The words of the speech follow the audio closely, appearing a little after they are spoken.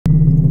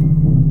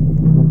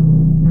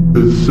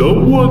Does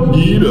someone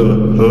need a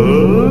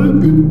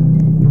hug?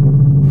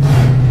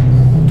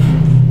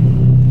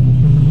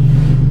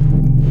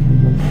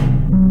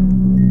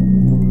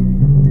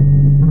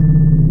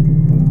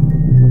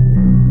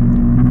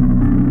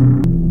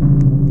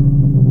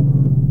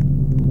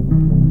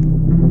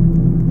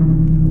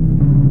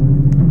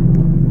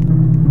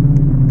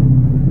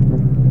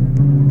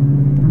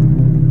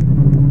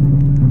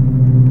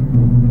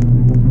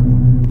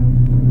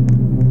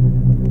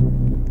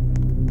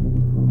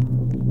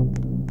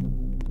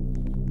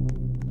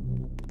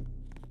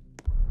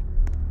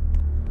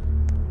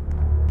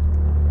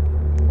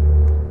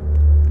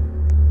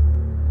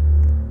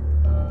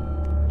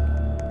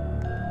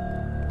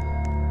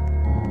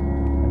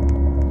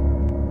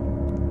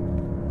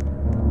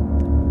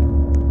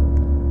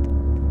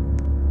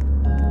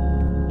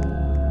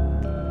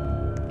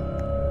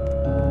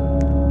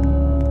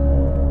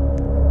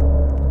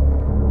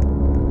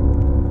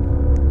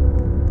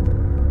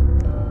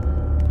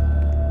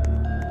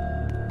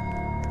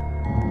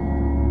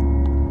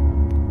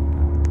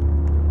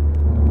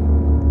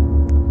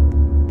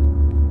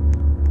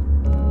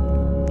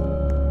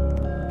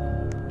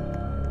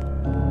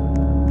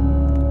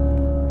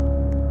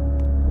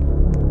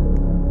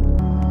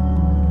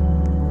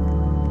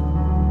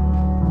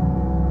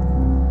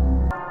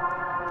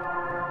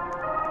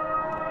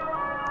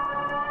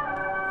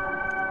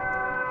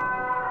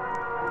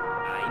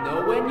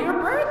 When your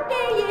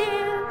birthday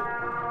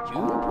is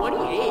June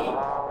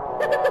 28th.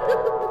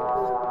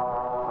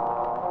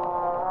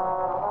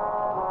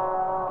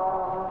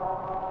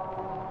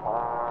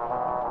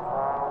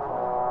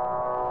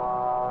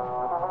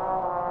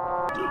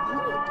 Do you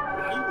want to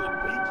play with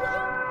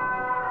Playtime?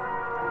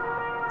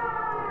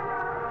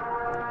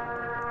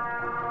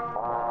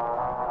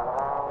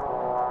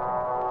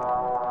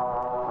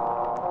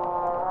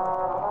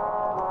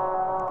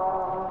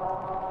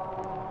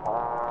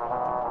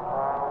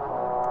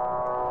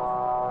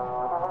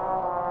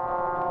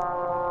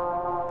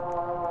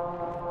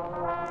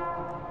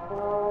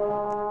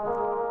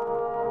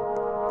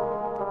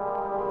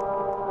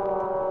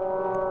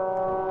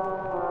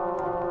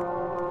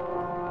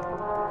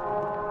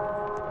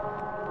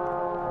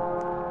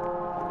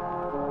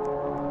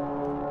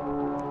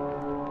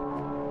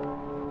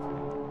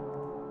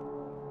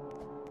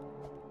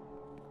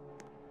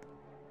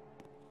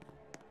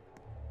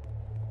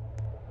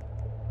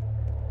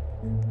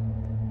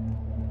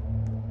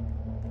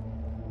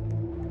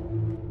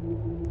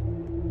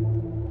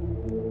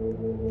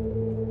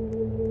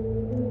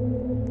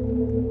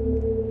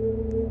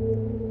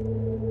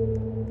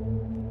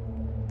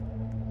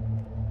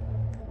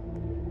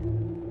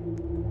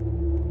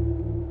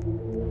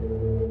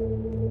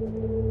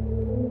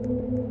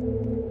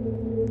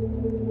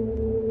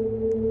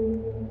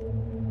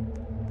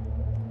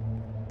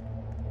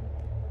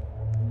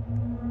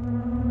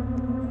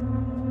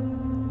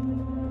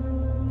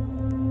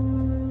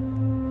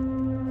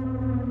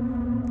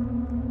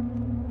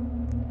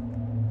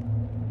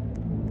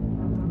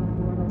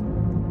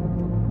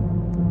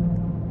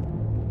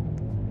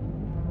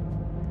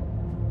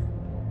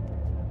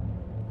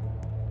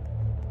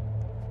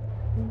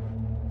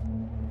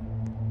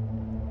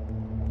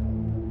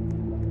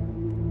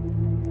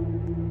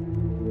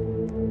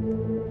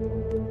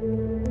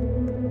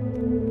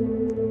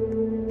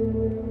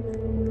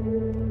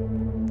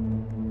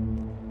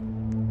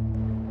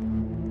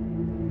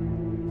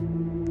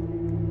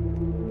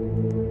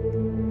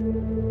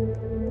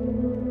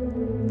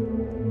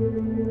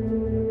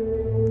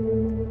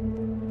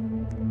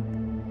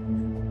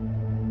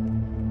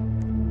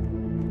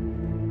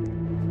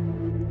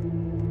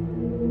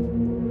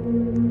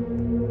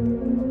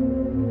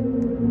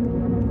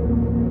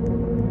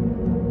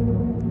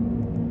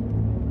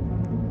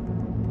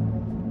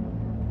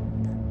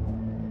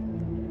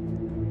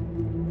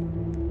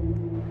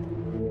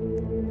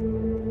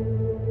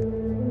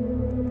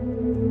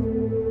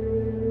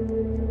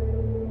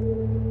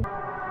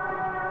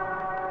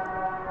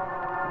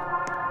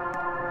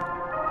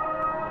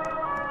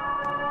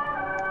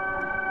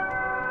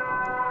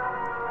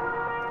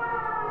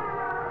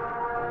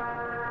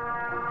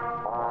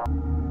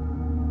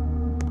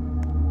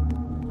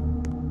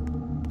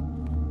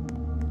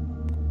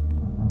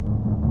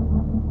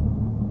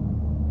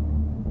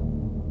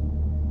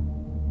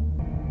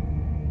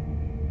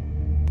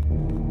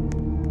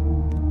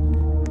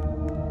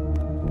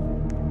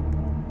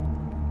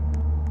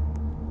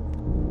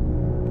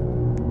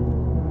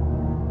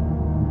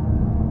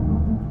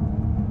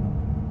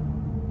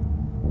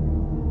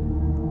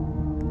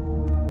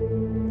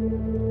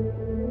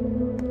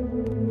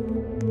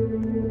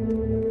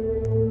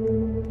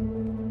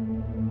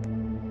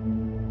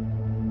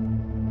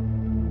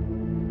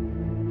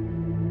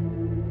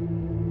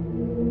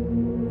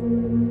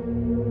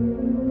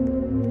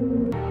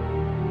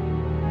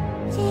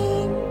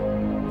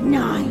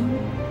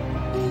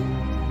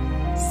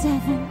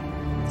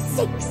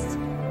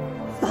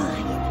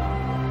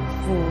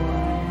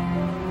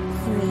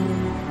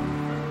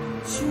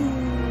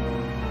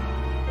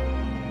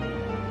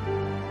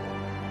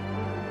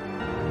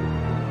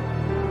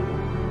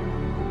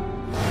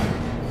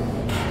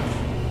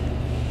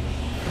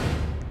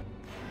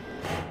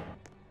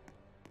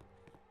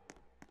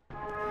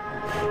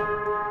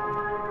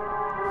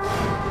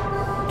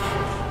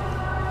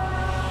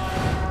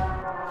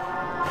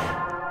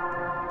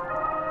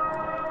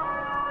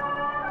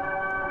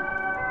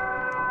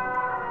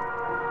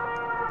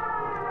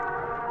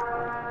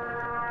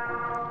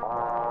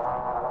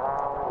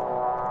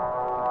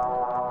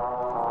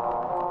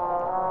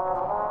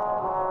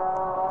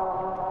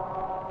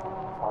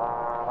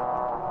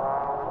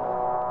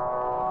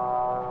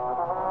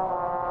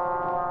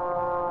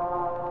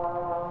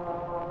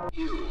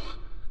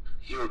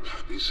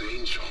 Poppy's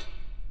angel.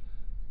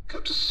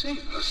 Come to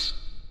save us.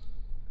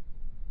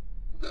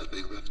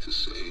 Nothing left to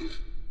save.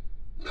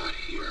 Not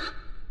here.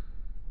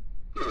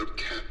 Lord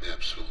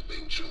CatNap's home,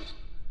 angel.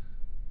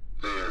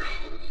 Their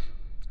home.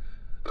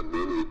 A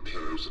myriad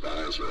pairs of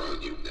eyes are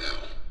on you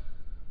now.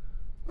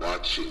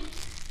 Watching,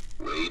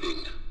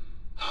 waiting,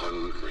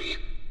 hungry.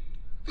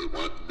 They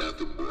want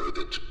nothing more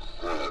than to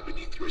crawl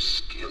beneath your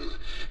skin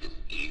and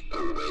eat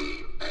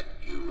away at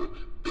you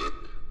bit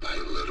by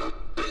little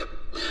bit.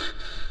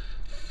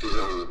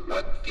 Fill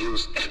what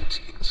feels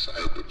empty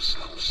inside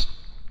themselves.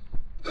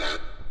 That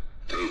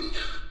thing,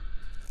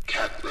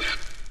 CatNap.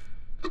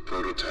 The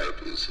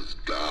prototype is his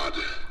god,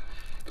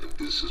 and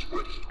this is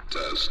what he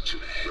does to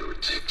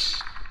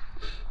heretics.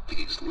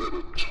 These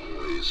little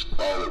toys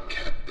follow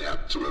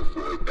CatNap to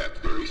avoid that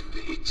very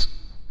fate,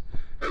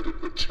 and in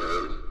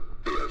return,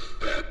 they are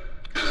fed.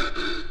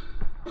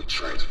 We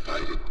try to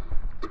fight it,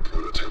 the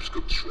prototype's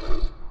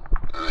control.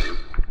 I am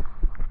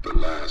the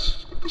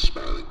last of the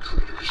smiling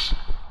critters.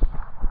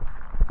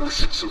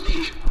 Listen to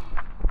me.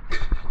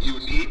 You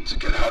need to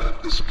get out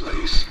of this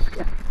place.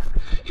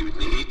 You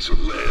need to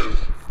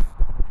live.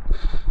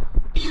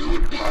 You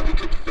and Poppy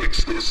could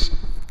fix this.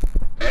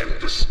 End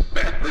this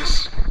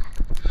madness.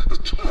 The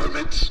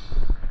torment.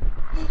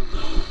 Oh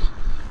no.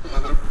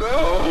 Oh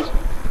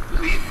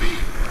no. Leave me.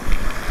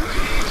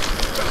 Please.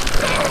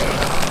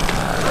 No.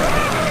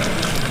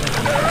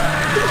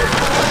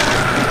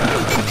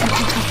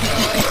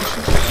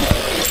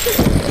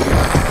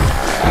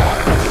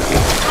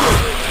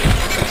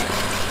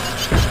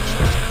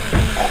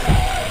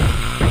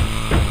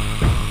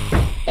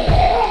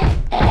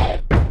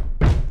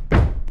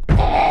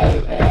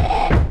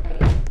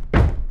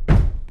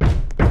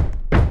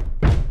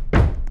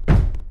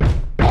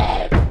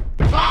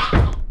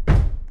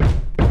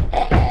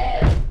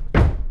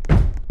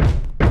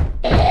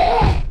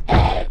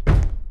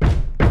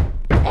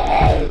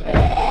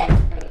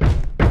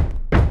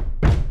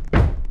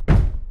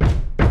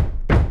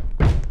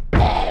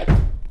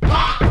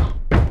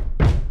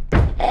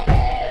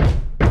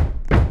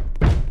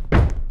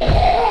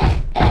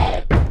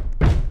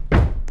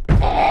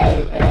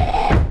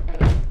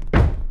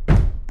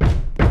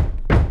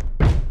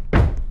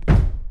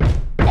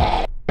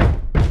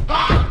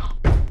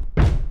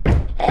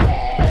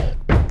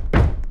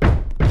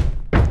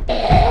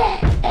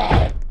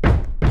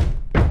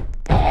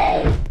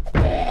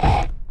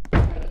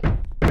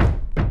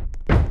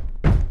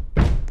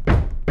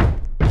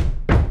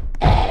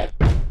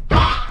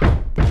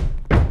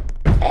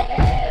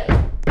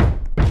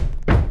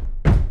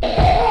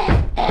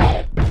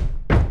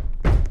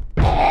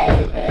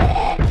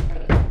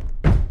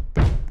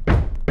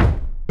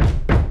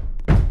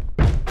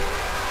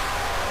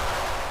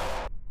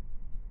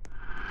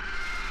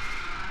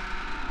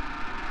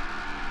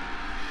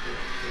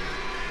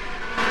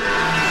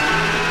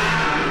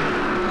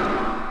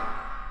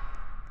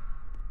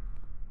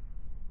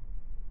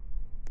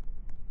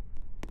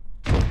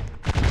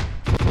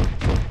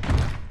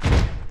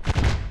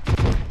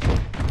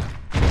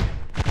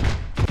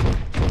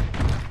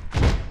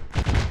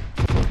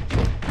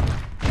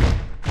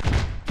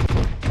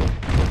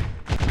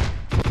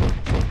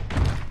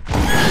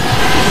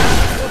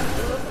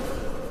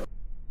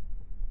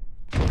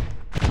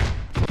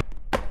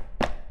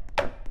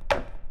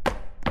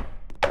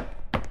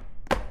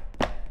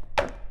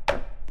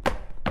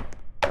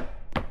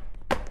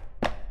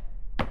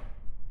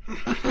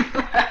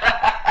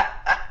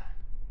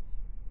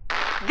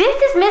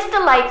 This is Miss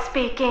Delight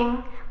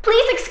speaking.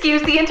 Please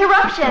excuse the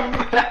interruption.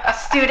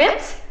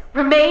 Students,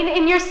 remain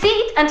in your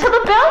seat until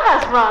the bell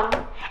has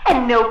rung.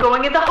 And no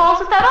going in the halls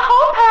without a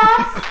hall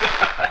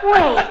pass.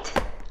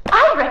 Wait,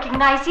 I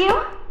recognize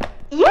you.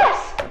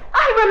 Yes,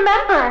 I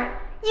remember.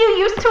 You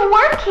used to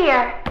work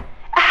here.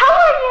 How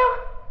are you?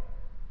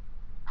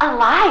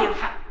 Alive.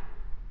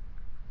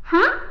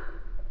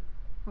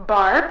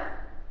 Barb?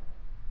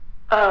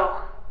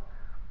 Oh.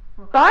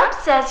 Barb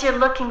says you're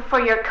looking for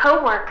your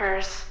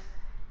co-workers.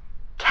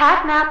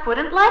 CatNap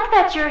wouldn't like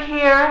that you're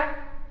here.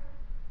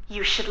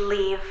 You should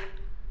leave.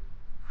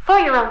 For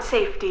your own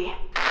safety.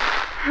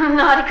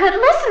 Not a good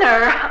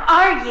listener,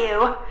 are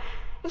you?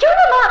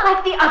 You're a lot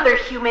like the other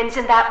humans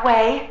in that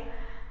way.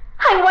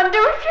 I wonder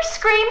if your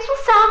screams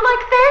will sound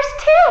like theirs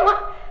too.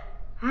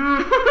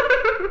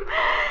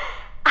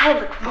 I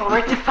look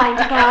forward to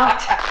finding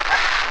out.